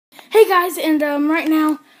guys, and right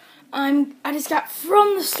now I just got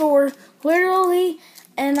from the store, literally,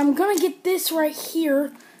 and I'm gonna get this right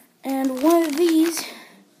here, and one of these,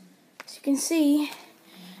 as you can see,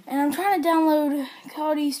 and I'm trying to download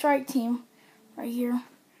Call of Duty Strike Team right here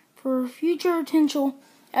for future potential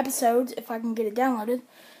episodes if I can get it downloaded.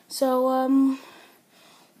 So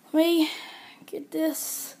let me get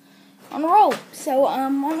this on the roll. So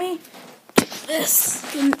let me get this.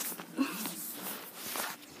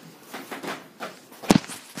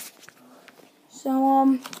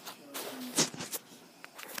 So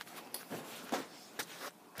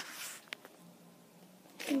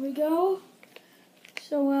here we go.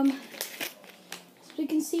 So as we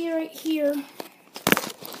can see right here,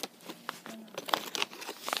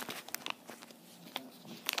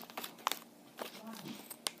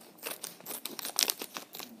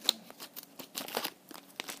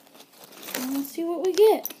 let's see what we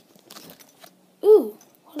get. Ooh,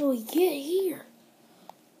 what do we get here?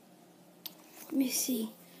 Let me see.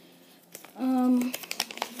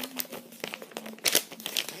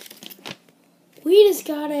 We just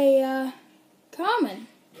got a common,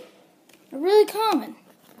 a really common.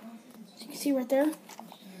 As you can see right there.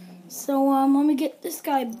 So let me get this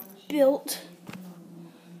guy built.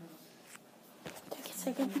 Take a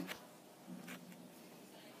second.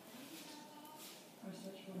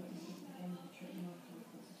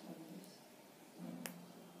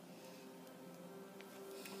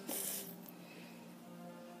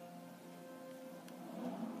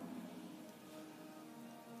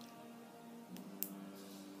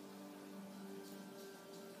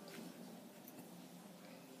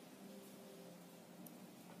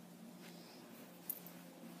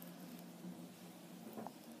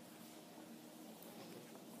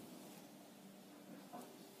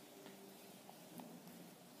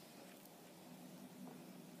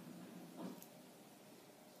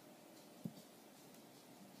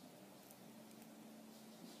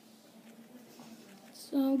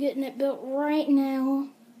 So I'm getting it built right now.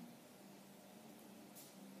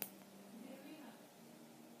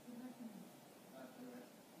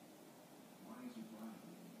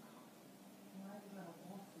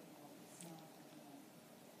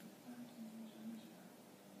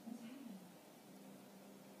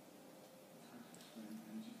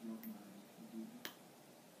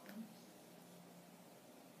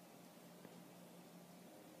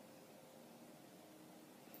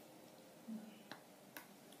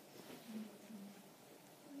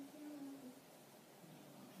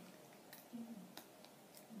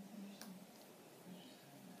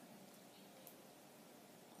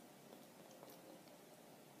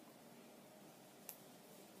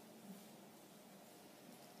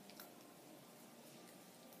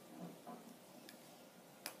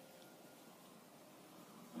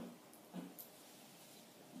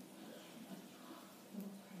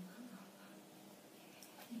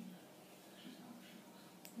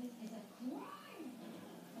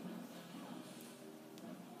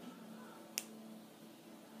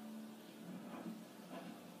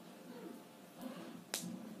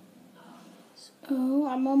 Oh,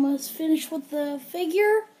 I'm almost finished with the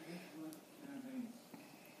figure.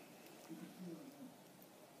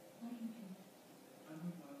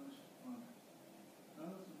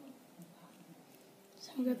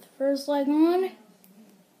 So we got the first leg on.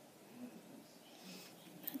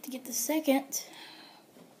 Have to get the second.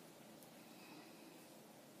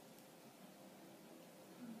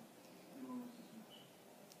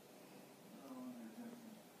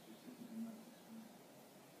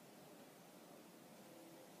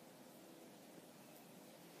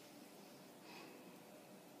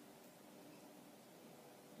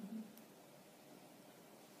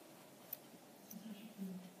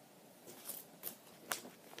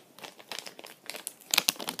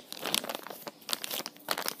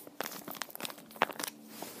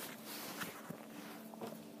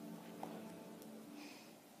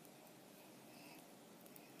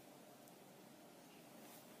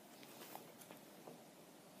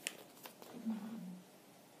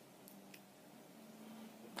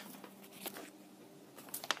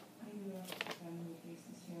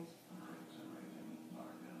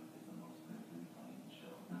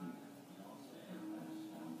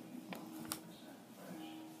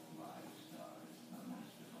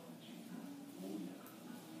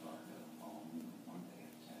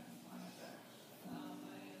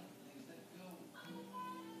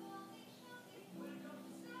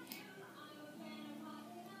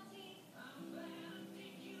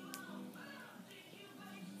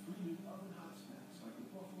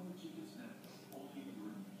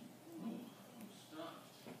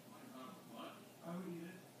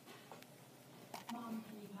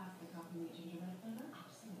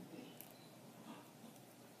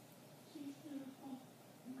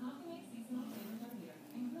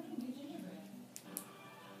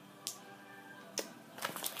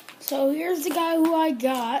 So here's the guy who I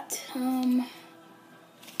got. I don't know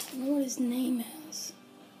what his name is.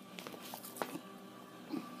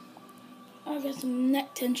 I got some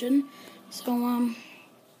neck tension. So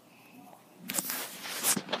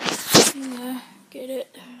get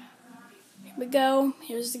it. Here we go.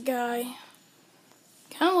 Here's the guy.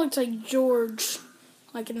 Kind of looks like George,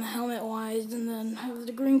 like in the helmet wise, and then have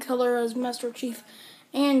the green color as Master Chief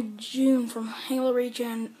and June from Halo Reach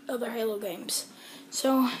and other Halo games.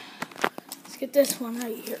 So let's get this one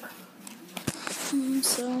right here.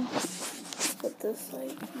 So put this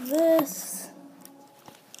like this.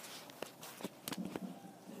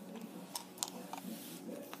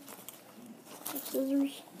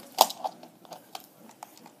 Scissors.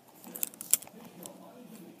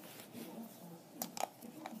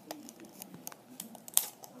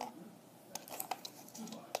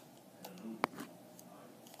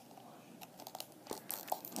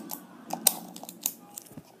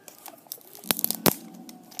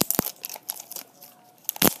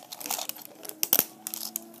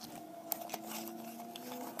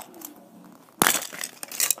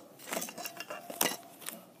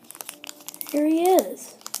 Here he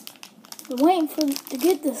is. Been waiting to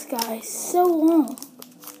get this guy so long.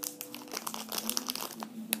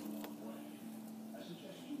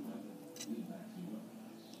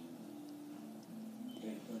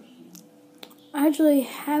 I actually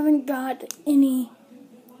haven't got any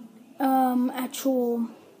actual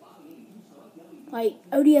like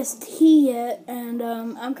ODST yet, and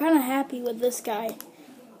I'm kind of happy with this guy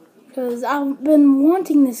because I've been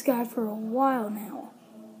wanting this guy for a while now.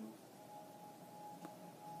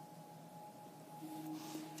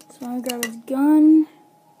 So I'm gonna grab his gun.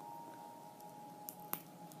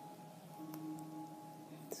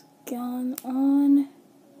 His gun on.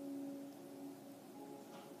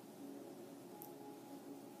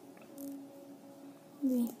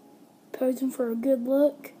 We pose him for a good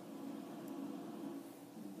look.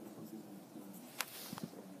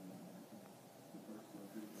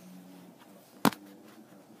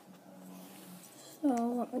 So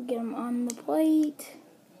let me get him on the plate.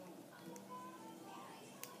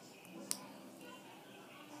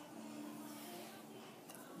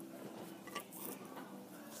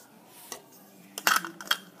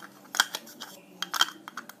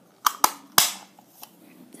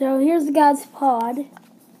 So here's the guy's pod.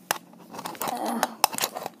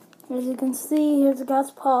 As you can see, here's the guy's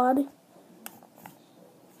pod.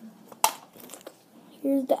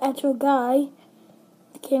 Here's the actual guy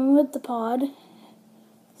that came with the pod.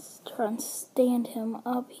 Let's try and stand him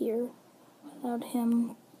up here without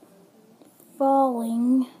him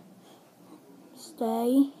falling.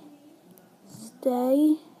 Stay.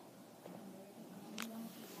 Stay.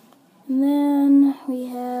 And then we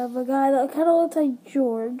have a guy that kind of looks like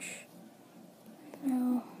George.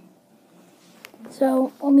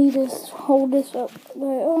 So let me just hold this up with my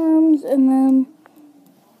arms, and then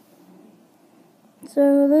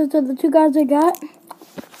so those are the two guys I got.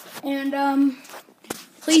 And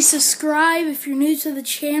please subscribe if you're new to the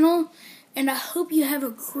channel, and I hope you have a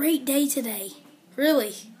great day today.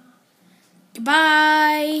 Really.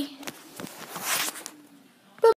 Goodbye.